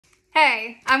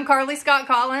Hey, I'm Karley Scott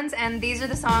Collins, and these are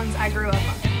the songs I grew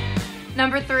up on.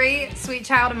 Number 3, Sweet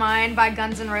Child of Mine by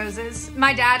Guns N' Roses.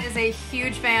 My dad is a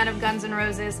huge fan of Guns N'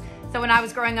 Roses, so when I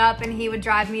was growing up and he would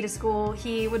drive me to school,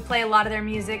 he would play a lot of their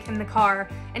music in the car,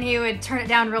 and he would turn it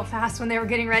down real fast when they were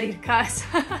getting ready to cuss.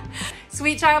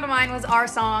 Sweet Child of Mine was our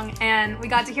song, and we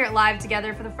got to hear it live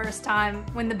together for the first time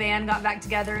when the band got back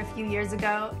together a few years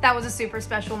ago. That was a super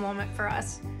special moment for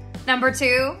us. Number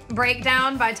 2,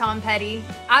 Breakdown by Tom Petty.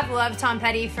 I've loved Tom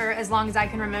Petty for as long as I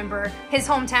can remember. His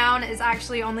hometown is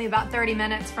actually only about 30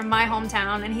 minutes from my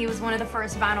hometown, and he was one of the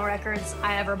first vinyl records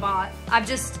I ever bought. I've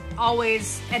just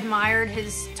always admired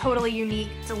his totally unique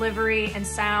delivery and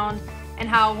sound, and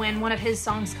how when one of his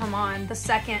songs come on, the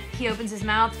second he opens his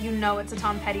mouth, you know it's a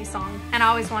Tom Petty song. And I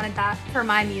always wanted that for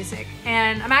my music.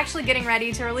 And I'm actually getting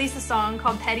ready to release a song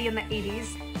called Petty in the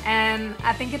 80s. And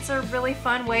I think it's a really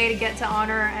fun way to get to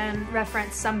honor and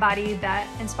reference somebody that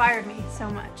inspired me so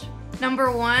much.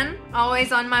 Number 1,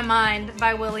 Always on My Mind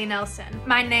by Willie Nelson.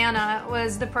 My Nana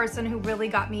was the person who really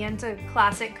got me into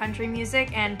classic country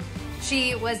music, and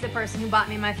she was the person who bought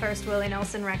me my first Willie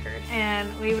Nelson record.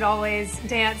 And we would always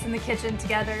dance in the kitchen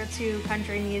together to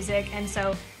country music, and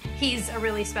so he's a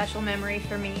really special memory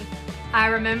for me. I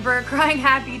remember crying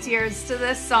happy tears to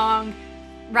this song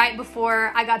right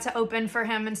before I got to open for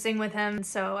him and sing with him.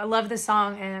 So I love this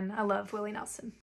song, and I love Willie Nelson.